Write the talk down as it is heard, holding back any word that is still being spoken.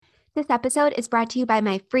This episode is brought to you by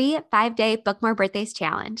my free 5-day Book More Birthdays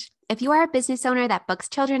challenge. If you are a business owner that books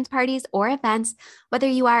children's parties or events, whether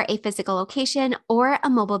you are a physical location or a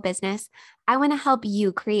mobile business, I want to help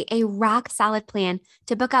you create a rock-solid plan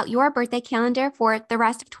to book out your birthday calendar for the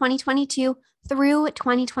rest of 2022 through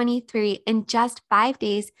 2023 in just 5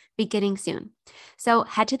 days, beginning soon. So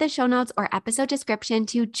head to the show notes or episode description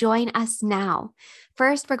to join us now.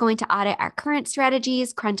 First, we're going to audit our current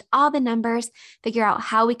strategies, crunch all the numbers, figure out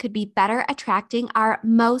how we could be better attracting our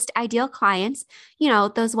most ideal clients,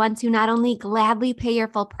 those ones who not only gladly pay your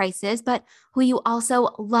full prices, but who you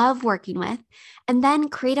also love working with, and then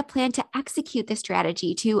create a plan to execute the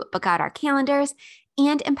strategy to book out our calendars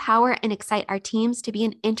and empower and excite our teams to be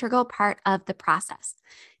an integral part of the process.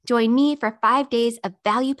 Join me for 5 days of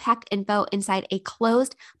value-packed info inside a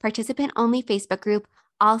closed participant-only Facebook group,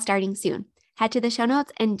 all starting soon. Head to the show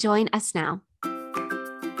notes and join us now.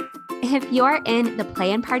 If you're in the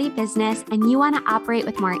play and party business and you want to operate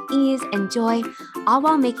with more ease and joy, all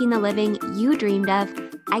while making the living you dreamed of,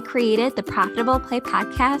 I created the Profitable Play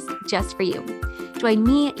podcast just for you. Join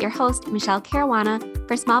me, your host, Michelle Caruana,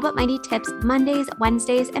 for small but mighty tips Mondays,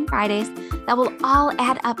 Wednesdays, and Fridays that will all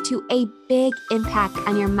add up to a big impact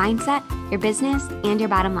on your mindset, your business, and your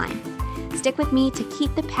bottom line. Stick with me to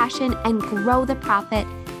keep the passion and grow the profit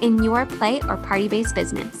in your play or party-based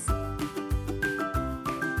business.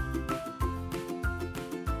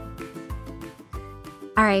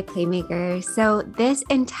 All right, Playmakers. So this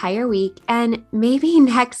entire week and maybe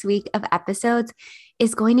next week of episodes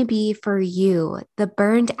is going to be for you, the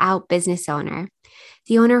burned out business owner,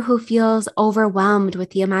 the owner who feels overwhelmed with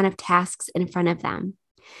the amount of tasks in front of them,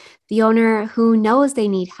 the owner who knows they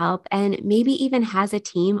need help and maybe even has a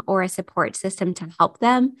team or a support system to help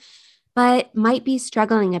them, but might be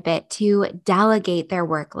struggling a bit to delegate their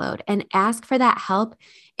workload and ask for that help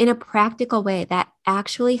in a practical way that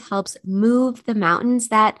actually helps move the mountains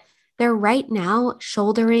that they're right now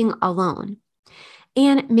shouldering alone.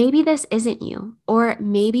 And maybe this isn't you, or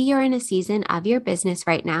maybe you're in a season of your business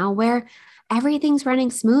right now where everything's running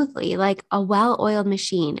smoothly, like a well-oiled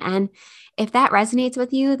machine. And if that resonates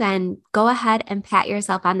with you, then go ahead and pat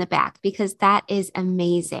yourself on the back because that is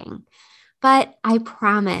amazing. But I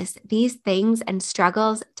promise these things and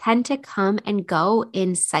struggles tend to come and go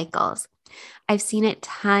in cycles. I've seen it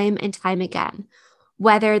time and time again,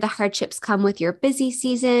 whether the hardships come with your busy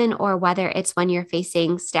season or whether it's when you're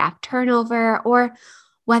facing staff turnover or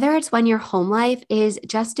whether it's when your home life is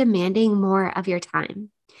just demanding more of your time.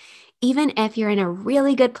 Even if you're in a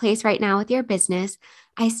really good place right now with your business,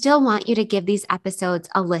 I still want you to give these episodes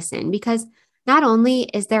a listen because not only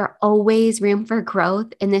is there always room for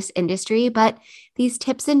growth in this industry, but these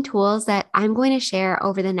tips and tools that I'm going to share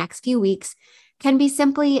over the next few weeks can be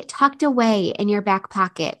simply tucked away in your back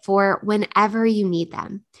pocket for whenever you need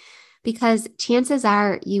them, because chances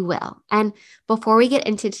are you will. And before we get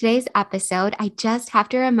into today's episode, I just have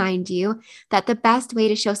to remind you that the best way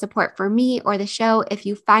to show support for me or the show, if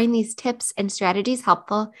you find these tips and strategies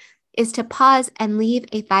helpful, is to pause and leave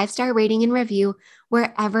a 5-star rating and review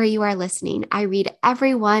wherever you are listening. I read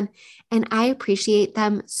every one and I appreciate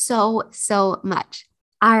them so, so much.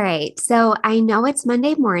 All right, so I know it's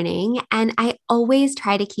Monday morning and I always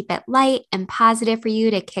try to keep it light and positive for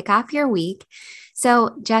you to kick off your week.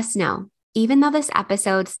 So just know, even though this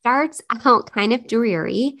episode starts out kind of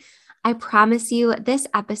dreary, I promise you this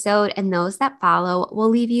episode and those that follow will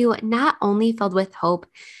leave you not only filled with hope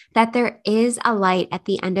that there is a light at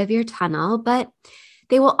the end of your tunnel, but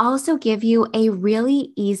they will also give you a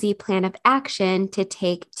really easy plan of action to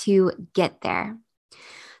take to get there.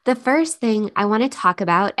 The first thing I want to talk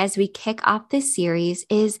about as we kick off this series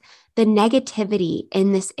is the negativity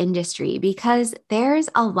in this industry, because there's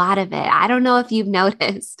a lot of it. I don't know if you've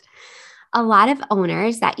noticed. A lot of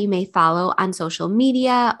owners that you may follow on social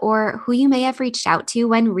media or who you may have reached out to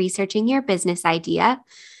when researching your business idea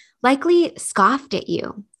likely scoffed at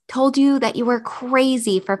you, told you that you were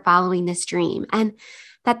crazy for following this dream and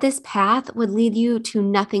that this path would lead you to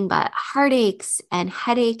nothing but heartaches and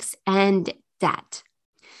headaches and debt.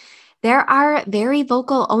 There are very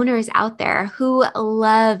vocal owners out there who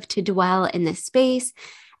love to dwell in this space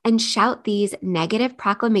and shout these negative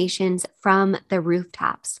proclamations from the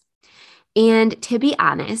rooftops. And to be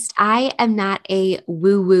honest, I am not a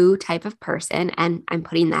woo-woo type of person, and I'm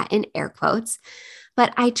putting that in air quotes,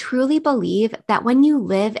 but I truly believe that when you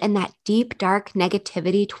live in that deep, dark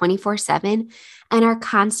negativity 24/7 and are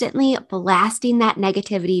constantly blasting that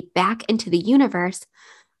negativity back into the universe,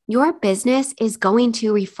 your business is going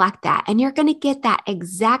to reflect that, and you're going to get that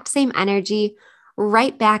exact same energy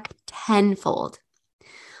right back tenfold.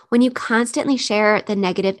 when you constantly share the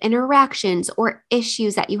negative interactions or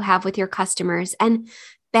issues that you have with your customers and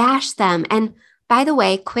bash them. And by the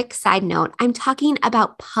way, quick side note, I'm talking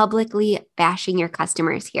about publicly bashing your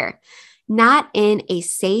customers here, not in a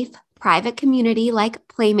safe, private community like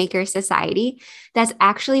Playmaker Society. That's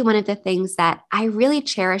actually one of the things that I really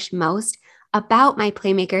cherish most about my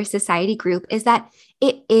Playmaker Society group is that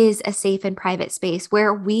it is a safe and private space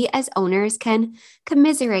where we as owners can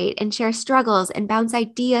commiserate and share struggles and bounce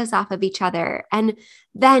ideas off of each other and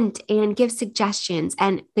vent and give suggestions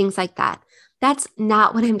and things like that. That's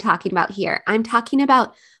not what I'm talking about here. I'm talking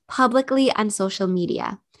about publicly on social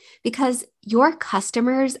media because your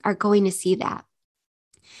customers are going to see that.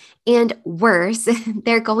 And worse,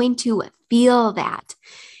 they're going to feel that.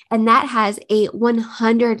 And that has a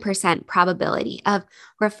 100% probability of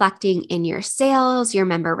reflecting in your sales, your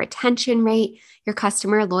member retention rate, your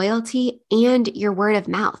customer loyalty, and your word of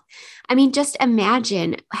mouth. I mean, just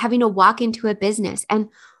imagine having to walk into a business and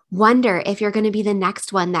wonder if you're going to be the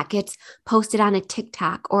next one that gets posted on a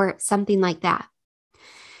TikTok or something like that.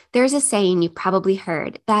 There's a saying you've probably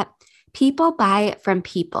heard that people buy from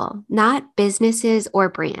people, not businesses or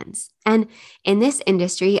brands. And in this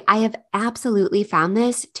industry, I have absolutely found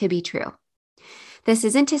this to be true. This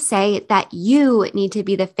isn't to say that you need to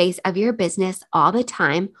be the face of your business all the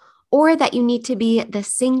time, or that you need to be the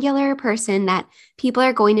singular person that people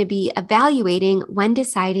are going to be evaluating when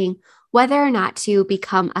deciding whether or not to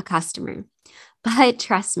become a customer. But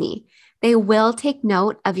trust me, they will take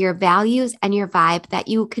note of your values and your vibe that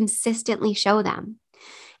you consistently show them.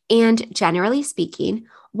 And generally speaking,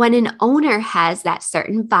 when an owner has that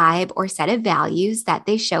certain vibe or set of values that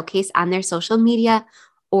they showcase on their social media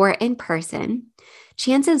or in person,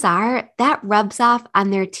 chances are that rubs off on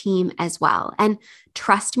their team as well. And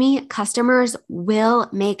trust me, customers will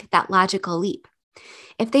make that logical leap.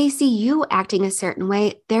 If they see you acting a certain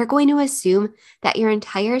way, they're going to assume that your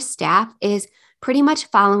entire staff is pretty much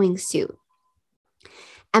following suit.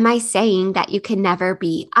 Am I saying that you can never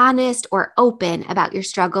be honest or open about your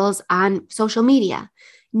struggles on social media?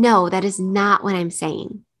 No, that is not what I'm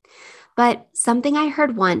saying. But something I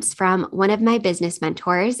heard once from one of my business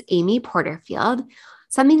mentors, Amy Porterfield,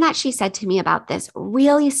 something that she said to me about this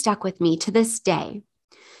really stuck with me to this day.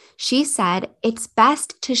 She said, it's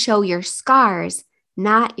best to show your scars,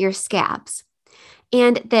 not your scabs.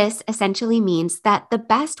 And this essentially means that the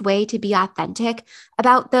best way to be authentic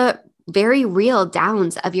about the very real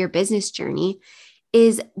downs of your business journey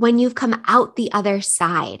is when you've come out the other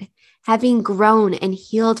side, having grown and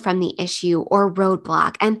healed from the issue or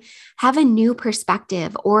roadblock and have a new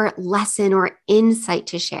perspective or lesson or insight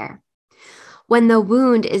to share. When the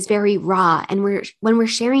wound is very raw and when we're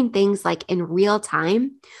sharing things like in real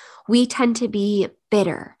time, we tend to be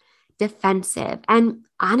bitter, defensive, and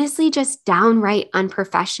honestly just downright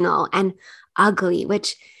unprofessional and ugly,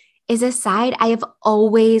 which is a side I have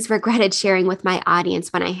always regretted sharing with my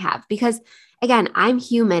audience when I have, because again, I'm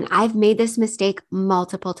human. I've made this mistake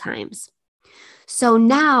multiple times. So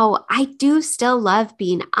now I do still love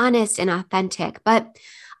being honest and authentic, but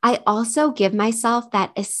I also give myself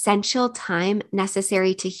that essential time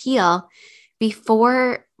necessary to heal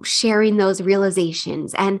before sharing those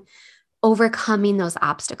realizations and overcoming those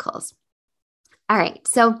obstacles. All right,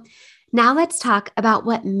 so now let's talk about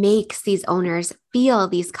what makes these owners feel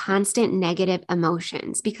these constant negative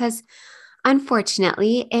emotions, because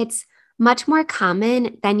unfortunately, it's much more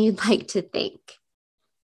common than you'd like to think.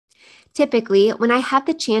 Typically, when I have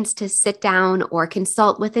the chance to sit down or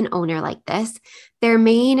consult with an owner like this, their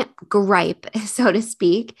main gripe, so to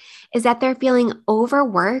speak, is that they're feeling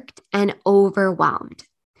overworked and overwhelmed.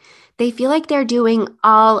 They feel like they're doing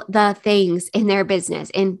all the things in their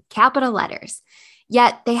business in capital letters,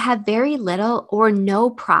 yet they have very little or no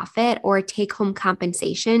profit or take-home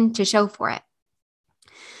compensation to show for it.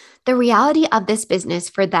 The reality of this business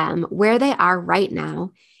for them, where they are right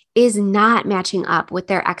now, is not matching up with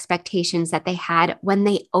their expectations that they had when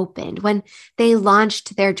they opened, when they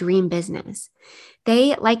launched their dream business.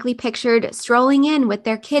 They likely pictured strolling in with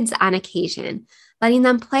their kids on occasion, letting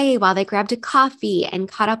them play while they grabbed a coffee and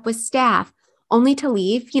caught up with staff, only to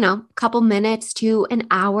leave, a couple minutes to an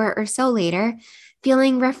hour or so later,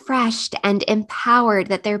 feeling refreshed and empowered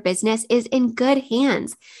that their business is in good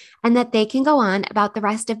hands and that they can go on about the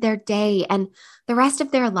rest of their day and the rest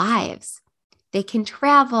of their lives. They can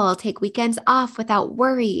travel, take weekends off without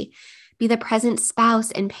worry, be the present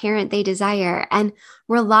spouse and parent they desire, and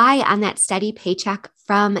rely on that steady paycheck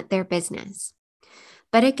from their business.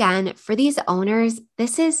 But again, for these owners,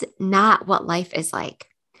 this is not what life is like.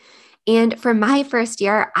 And for my first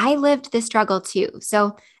year, I lived this struggle too.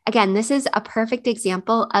 So again, this is a perfect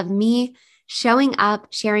example of me showing up,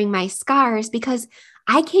 sharing my scars because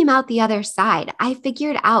I came out the other side. I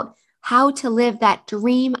figured out how to live that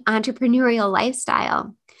dream entrepreneurial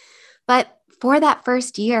lifestyle. But for that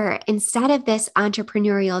first year, instead of this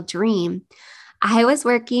entrepreneurial dream, I was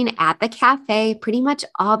working at the cafe pretty much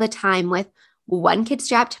all the time with one kid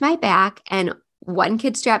strapped to my back and one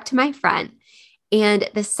kid strapped to my front. And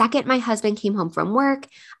the second my husband came home from work,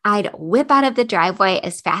 I'd whip out of the driveway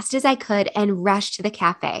as fast as I could and rush to the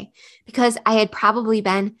cafe because I had probably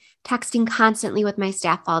been texting constantly with my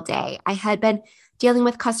staff all day. I had been dealing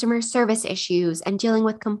with customer service issues and dealing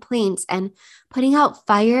with complaints and putting out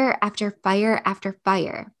fire after fire after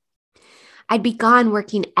fire. I'd be gone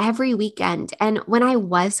working every weekend. And when I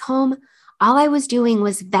was home, all I was doing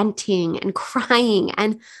was venting and crying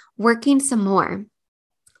and working some more.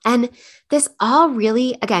 And this all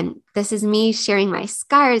really, again, this is me sharing my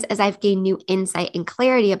scars as I've gained new insight and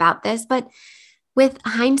clarity about this. But with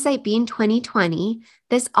hindsight being 2020,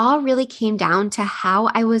 this all really came down to how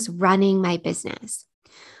I was running my business,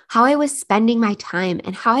 how I was spending my time,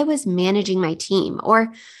 and how I was managing my team,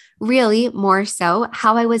 or really more so,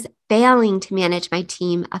 how I was failing to manage my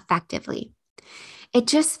team effectively. It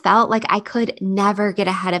just felt like I could never get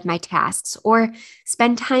ahead of my tasks or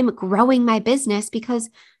spend time growing my business because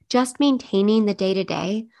just maintaining the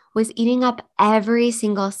day-to-day was eating up every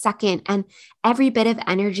single second and every bit of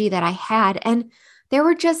energy that I had. And there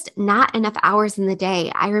were just not enough hours in the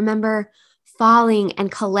day. I remember falling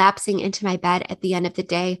and collapsing into my bed at the end of the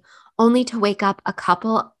day, only to wake up a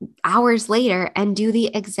couple hours later and do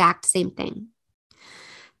the exact same thing.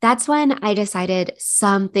 That's when I decided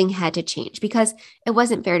something had to change because it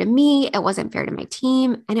wasn't fair to me, it wasn't fair to my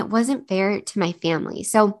team, and it wasn't fair to my family.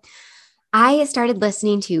 So I started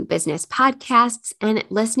listening to business podcasts and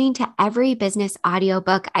listening to every business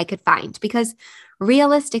audiobook I could find because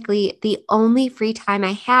realistically, the only free time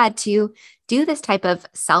I had to do this type of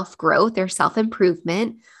self-growth or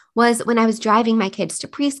self-improvement was when I was driving my kids to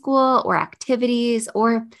preschool or activities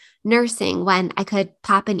or nursing when I could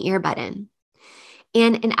pop an earbud in.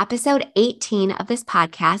 And in episode 18 of this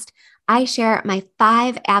podcast, I share my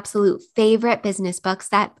 5 absolute favorite business books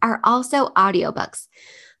that are also audiobooks.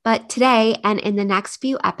 But today and in the next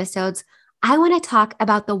few episodes, I want to talk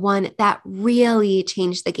about the one that really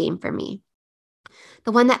changed the game for me.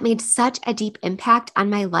 The one that made such a deep impact on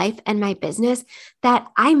my life and my business that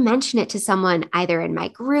I mention it to someone either in my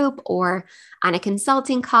group or on a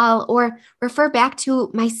consulting call or refer back to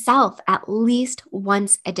myself at least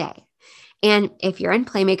once a day. And if you're in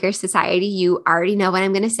Playmaker Society, you already know what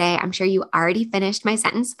I'm going to say. I'm sure you already finished my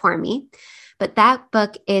sentence for me. But that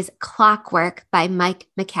book is Clockwork by Mike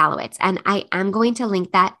Michalowicz, and I am going to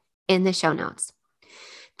link that in the show notes.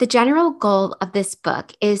 The general goal of this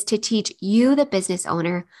book is to teach you, the business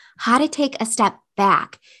owner, how to take a step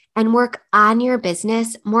back and work on your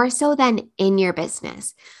business more so than in your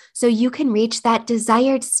business, so you can reach that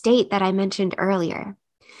desired state that I mentioned earlier.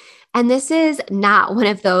 And this is not one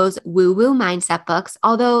of those woo-woo mindset books,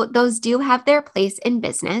 although those do have their place in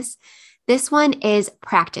business. This one is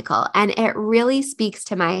practical, and it really speaks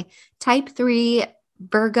to my type 3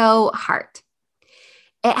 Virgo heart.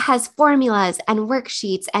 It has formulas and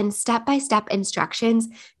worksheets and step-by-step instructions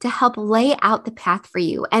to help lay out the path for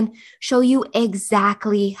you and show you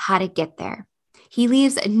exactly how to get there. He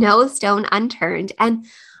leaves no stone unturned, and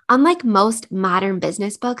unlike most modern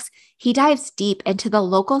business books, he dives deep into the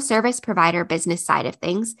local service provider business side of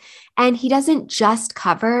things, and he doesn't just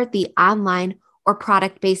cover the online or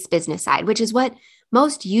product-based business side, which is what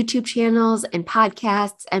most YouTube channels and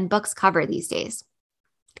podcasts and books cover these days.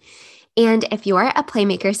 And if you're a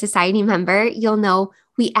Playmaker Society member, you'll know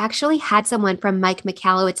we actually had someone from Mike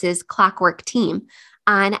Michalowicz's Clockwork team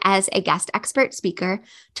on as a guest expert speaker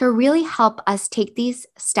to really help us take these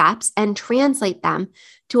steps and translate them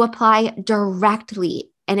to apply directly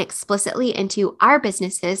and explicitly into our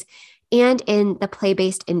businesses and in the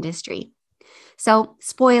play-based industry. So,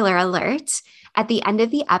 spoiler alert, at the end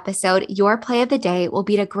of the episode, your play of the day will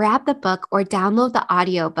be to grab the book or download the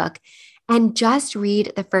audiobook and just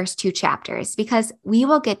read the first 2 chapters because we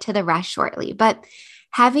will get to the rest shortly. But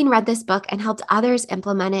having read this book and helped others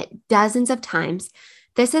implement it dozens of times,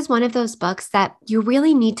 this is one of those books that you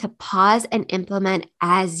really need to pause and implement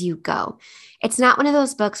as you go. It's not one of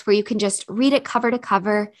those books where you can just read it cover to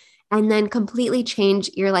cover and then completely change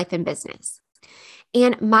your life and business.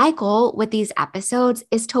 And my goal with these episodes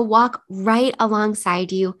is to walk right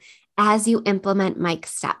alongside you as you implement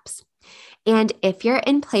Mike's steps. And if you're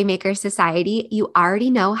in Playmaker Society, you already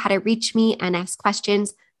know how to reach me and ask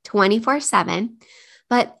questions 24/7.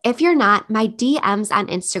 But if you're not, my DMs on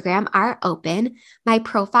Instagram are open. My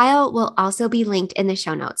profile will also be linked in the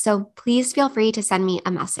show notes. So please feel free to send me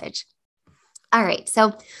a message. All right.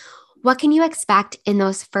 So what can you expect in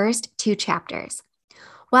those first 2 chapters?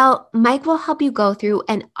 Well, Mike will help you go through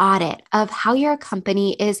an audit of how your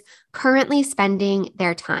company is currently spending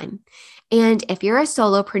their time. And if you're a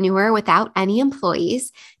solopreneur without any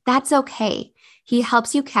employees, that's okay. He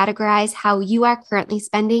helps you categorize how you are currently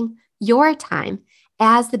spending your time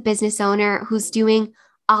as the business owner who's doing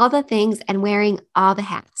all the things and wearing all the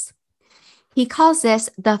hats. He calls this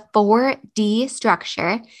the 4D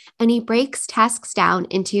structure, and he breaks tasks down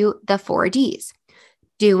into the 4Ds: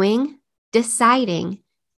 doing, deciding,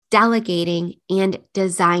 delegating, and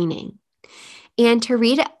designing. And to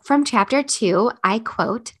read from chapter 2, I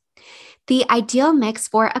quote, "The ideal mix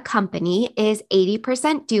for a company is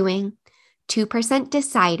 80% doing, 2%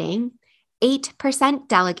 deciding, 8%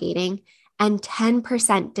 delegating, and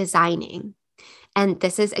 10% designing." And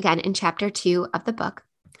this is again in chapter 2 of the book.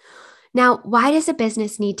 Now, why does a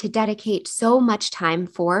business need to dedicate so much time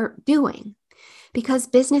for doing? Because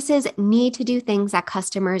businesses need to do things that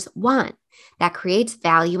customers want. That creates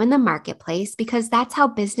value in the marketplace because that's how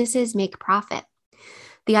businesses make profit.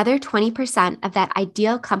 The other 20% of that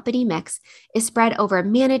ideal company mix is spread over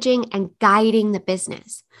managing and guiding the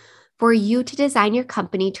business. For you to design your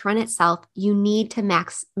company to run itself, you need to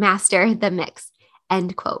master the mix,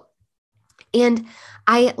 end quote. And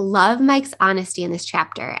I love Mike's honesty in this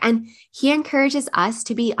chapter, and he encourages us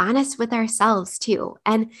to be honest with ourselves too.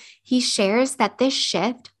 And he shares that this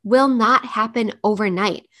shift will not happen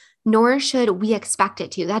overnight, nor should we expect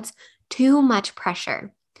it to. That's too much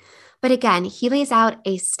pressure. But again, he lays out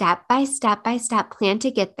a step-by-step plan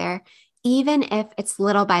to get there, even if it's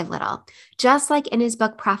little by little. Just like in his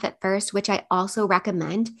book, Profit First, which I also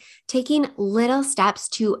recommend, taking little steps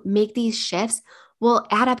to make these shifts will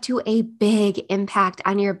add up to a big impact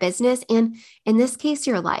on your business and, in this case,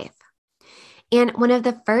 your life. And one of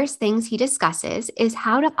the first things he discusses is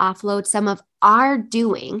how to offload some of our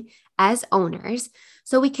doing as owners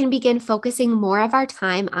so we can begin focusing more of our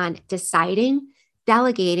time on deciding,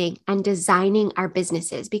 delegating, and designing our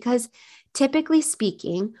businesses. Because typically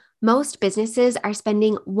speaking, most businesses are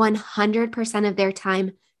spending 100% of their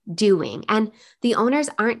time doing, and the owners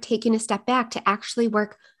aren't taking a step back to actually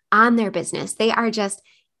work on their business. They are just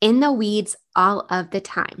in the weeds all of the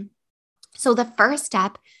time. So the first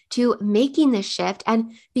step to making this shift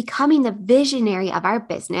and becoming the visionary of our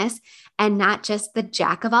business and not just the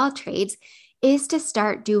jack of all trades is to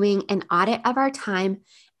start doing an audit of our time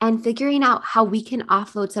and figuring out how we can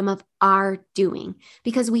offload some of our doing,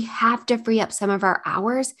 because we have to free up some of our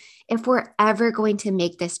hours if we're ever going to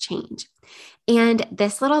make this change. And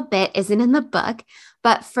this little bit isn't in the book,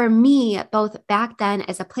 but for me, both back then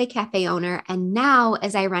as a Play Cafe owner and now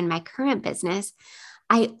as I run my current business,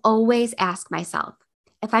 I always ask myself,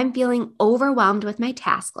 if I'm feeling overwhelmed with my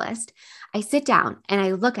task list, I sit down and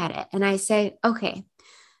I look at it and I say, okay,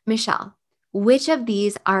 Michelle, which of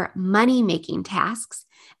these are money-making tasks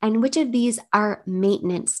and which of these are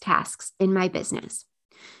maintenance tasks in my business?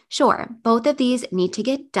 Sure, both of these need to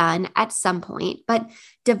get done at some point, but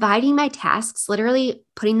dividing my tasks, literally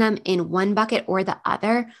putting them in one bucket or the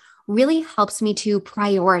other, really helps me to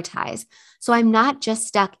prioritize. So I'm not just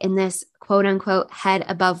stuck in this quote unquote head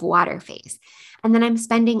above water phase. And then I'm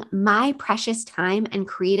spending my precious time and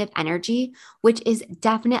creative energy, which is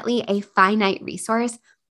definitely a finite resource,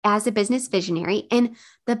 as a business visionary in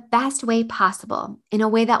the best way possible, in a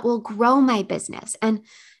way that will grow my business and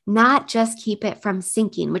not just keep it from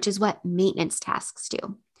sinking, which is what maintenance tasks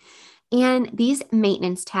do. And these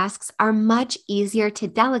maintenance tasks are much easier to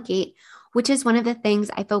delegate, which is one of the things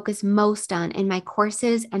I focus most on in my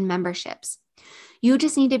courses and memberships. You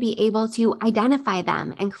just need to be able to identify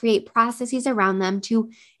them and create processes around them to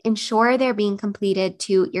ensure they're being completed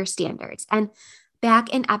to your standards. And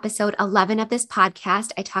back in episode 11 of this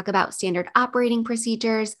podcast, I talk about standard operating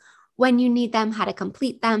procedures, when you need them, how to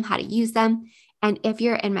complete them, how to use them. And if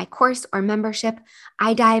you're in my course or membership,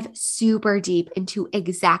 I dive super deep into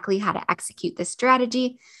exactly how to execute this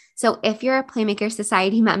strategy. So if you're a Playmaker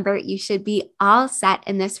Society member, you should be all set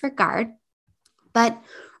in this regard. But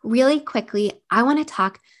really quickly, I want to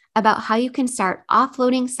talk about how you can start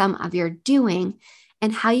offloading some of your doing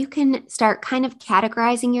and how you can start kind of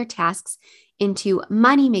categorizing your tasks into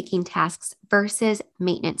money-making tasks versus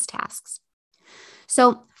maintenance tasks.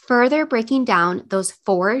 So further breaking down those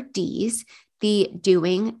 4 Ds, the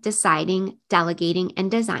doing, deciding, delegating,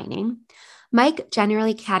 and designing, Mike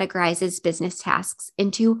generally categorizes business tasks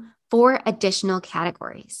into 4 additional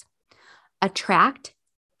categories: attract,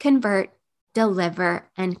 convert, deliver,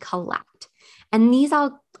 and collect. And these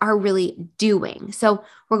all are really doing. So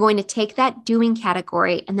we're going to take that doing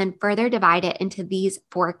category and then further divide it into these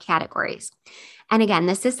 4 categories. And again,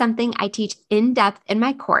 this is something I teach in depth in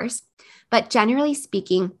my course, but generally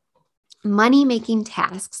speaking, money-making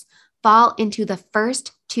tasks fall into the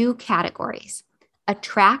first 2 categories: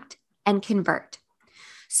 attract and convert.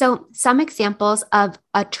 So some examples of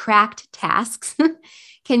attract tasks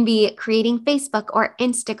can be creating Facebook or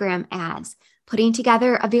Instagram ads, putting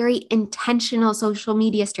together a very intentional social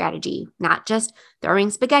media strategy, not just throwing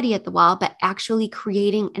spaghetti at the wall, but actually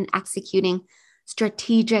creating and executing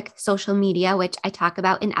strategic social media, which I talk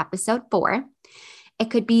about in episode 4. It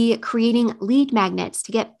could be creating lead magnets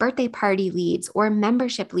to get birthday party leads or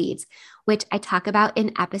membership leads, which I talk about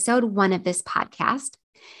in episode 1 of this podcast.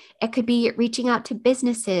 It could be reaching out to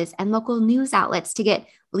businesses and local news outlets to get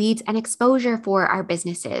leads and exposure for our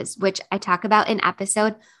businesses, which I talk about in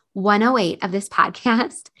episode 108 of this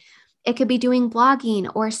podcast. It could be doing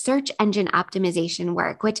blogging or search engine optimization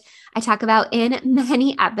work, which I talk about in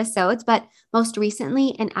many episodes, but most recently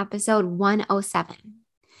in episode 107.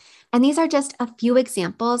 And these are just a few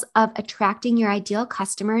examples of attracting your ideal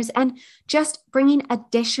customers and just bringing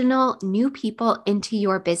additional new people into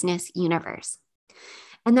your business universe.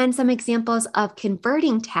 And then some examples of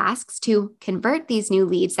converting tasks to convert these new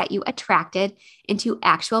leads that you attracted into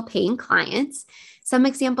actual paying clients. Some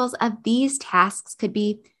examples of these tasks could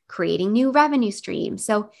be creating new revenue streams.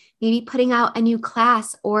 So maybe putting out a new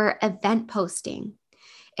class or event posting.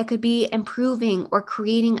 It could be improving or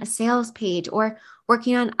creating a sales page or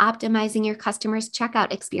working on optimizing your customer's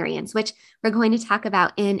checkout experience, which we're going to talk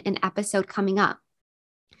about in an episode coming up.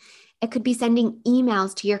 It could be sending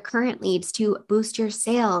emails to your current leads to boost your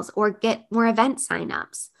sales or get more event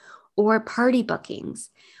signups or party bookings.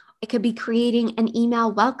 It could be creating an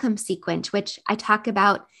email welcome sequence, which I talk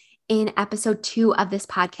about in episode 2 of this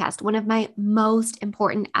podcast, one of my most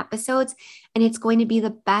important episodes. And it's going to be the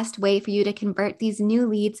best way for you to convert these new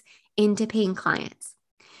leads into paying clients.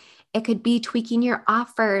 It could be tweaking your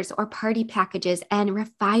offers or party packages and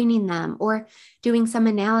refining them, or doing some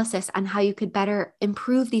analysis on how you could better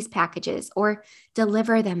improve these packages or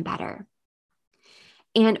deliver them better.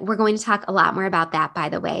 And we're going to talk a lot more about that, by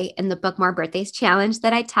the way, in the Book More Birthdays challenge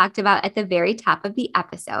that I talked about at the very top of the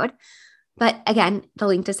episode. But again, the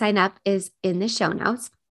link to sign up is in the show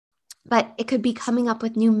notes. But it could be coming up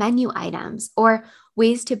with new menu items or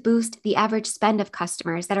ways to boost the average spend of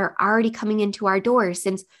customers that are already coming into our doors,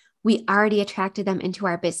 since we already attracted them into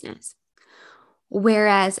our business.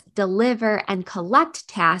 Whereas deliver and collect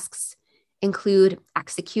tasks include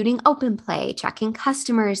executing open play, checking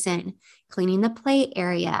customers in, cleaning the play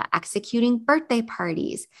area, executing birthday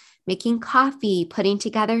parties, making coffee, putting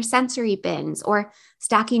together sensory bins, or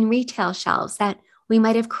stocking retail shelves that we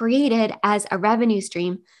might have created as a revenue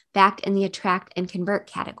stream back in the attract and convert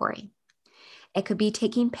category. It could be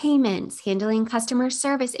taking payments, handling customer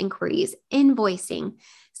service inquiries, invoicing,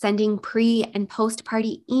 sending pre- and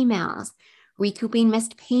post-party emails, recouping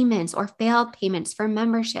missed payments or failed payments for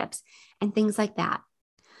memberships, and things like that.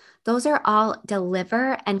 Those are all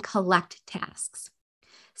deliver and collect tasks.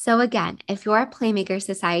 So again, if you're a Playmaker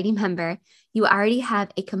Society member, you already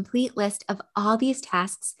have a complete list of all these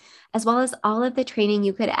tasks, as well as all of the training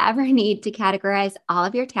you could ever need to categorize all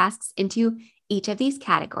of your tasks into each of these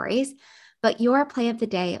categories. But your play of the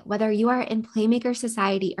day, whether you are in Playmaker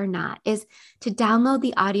Society or not, is to download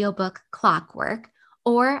the audiobook Clockwork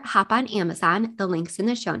or hop on Amazon, the link's in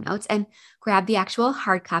the show notes, and grab the actual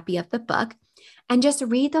hard copy of the book and just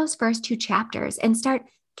read those first 2 chapters and start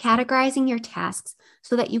categorizing your tasks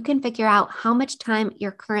so that you can figure out how much time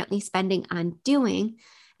you're currently spending on doing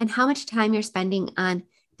and how much time you're spending on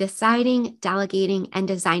deciding, delegating, and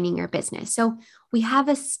designing your business. So we have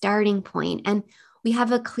a starting point and we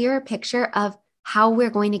have a clearer picture of how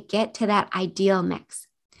we're going to get to that ideal mix.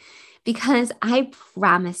 Because I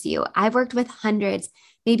promise you, I've worked with hundreds,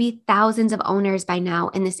 maybe thousands of owners by now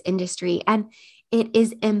in this industry, and it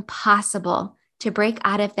is impossible to break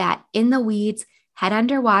out of that in the weeds, head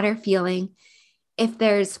underwater feeling if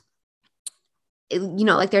there's,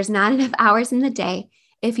 there's not enough hours in the day,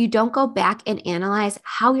 if you don't go back and analyze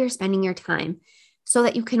how you're spending your time so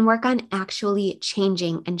that you can work on actually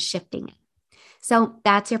changing and shifting it. So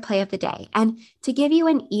that's your play of the day. And to give you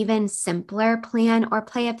an even simpler plan or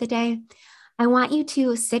play of the day, I want you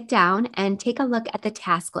to sit down and take a look at the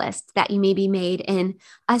task list that you maybe made in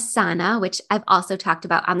Asana, which I've also talked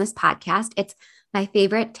about on this podcast. It's my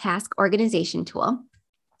favorite task organization tool.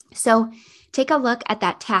 So take a look at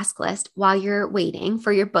that task list while you're waiting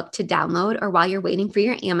for your book to download or while you're waiting for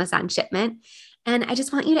your Amazon shipment. And I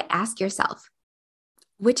just want you to ask yourself,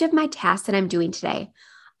 which of my tasks that I'm doing today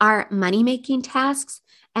are money-making tasks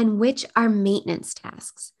and which are maintenance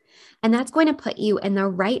tasks. And that's going to put you in the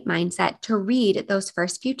right mindset to read those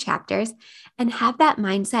first few chapters and have that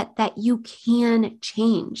mindset that you can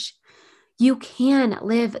change. You can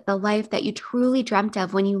live the life that you truly dreamt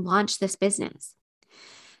of when you launched this business.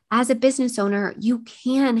 As a business owner, you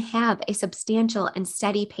can have a substantial and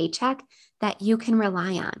steady paycheck that you can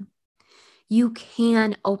rely on. You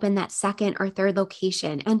can open that second or third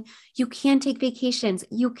location, and you can take vacations.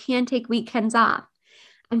 You can take weekends off.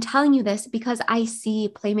 I'm telling you this because I see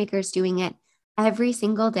playmakers doing it every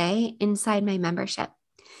single day inside my membership.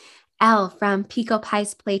 Elle from Pico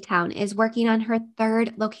Pie's Playtown is working on her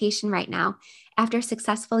third location right now after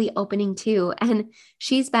successfully opening 2. And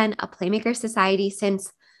she's been a Playmaker Society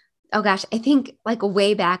since, I think like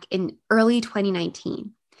way back in early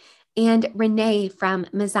 2019. And Renee from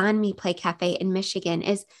Maison Play Cafe in Michigan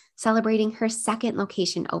is celebrating her second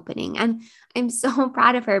location opening. And I'm so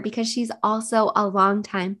proud of her because she's also a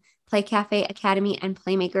longtime Play Cafe Academy and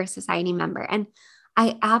Playmaker Society member. And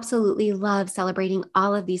I absolutely love celebrating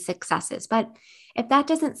all of these successes. But if that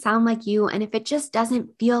doesn't sound like you, and if it just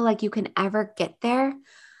doesn't feel like you can ever get there,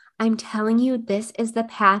 I'm telling you, this is the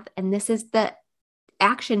path and this is the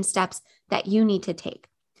action steps that you need to take.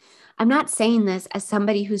 I'm not saying this as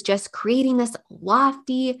somebody who's just creating this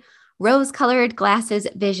lofty, rose-colored glasses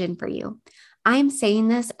vision for you. I'm saying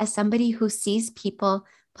this as somebody who sees people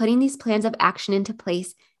putting these plans of action into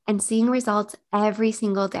place and seeing results every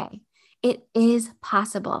single day. It is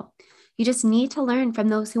possible. You just need to learn from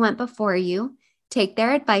those who went before you, take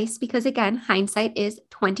their advice because again, hindsight is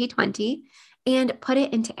 2020, and put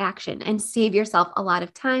it into action and save yourself a lot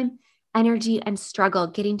of time, energy, and struggle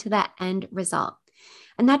getting to that end result.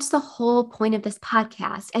 And that's the whole point of this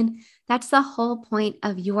podcast. And that's the whole point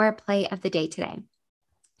of your play of the day today.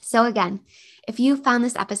 So again, if you found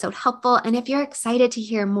this episode helpful, and if you're excited to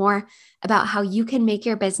hear more about how you can make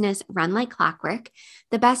your business run like clockwork,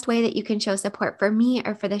 the best way that you can show support for me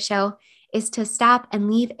or for the show is to stop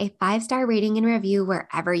and leave a 5-star rating and review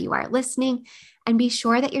wherever you are listening. And be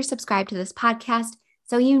sure that you're subscribed to this podcast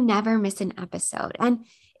so you never miss an episode. And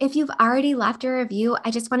if you've already left a review, I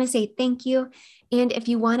just want to say thank you. And if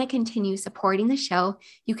you want to continue supporting the show,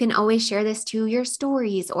 you can always share this to your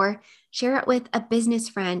stories or share it with a business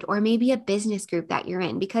friend or maybe a business group that you're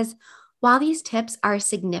in. Because while these tips are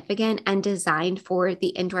significant and designed for the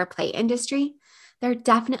indoor play industry, they're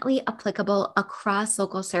definitely applicable across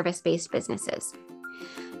local service-based businesses.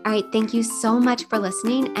 All right, thank you so much for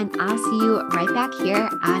listening, and I'll see you right back here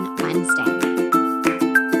on Wednesday.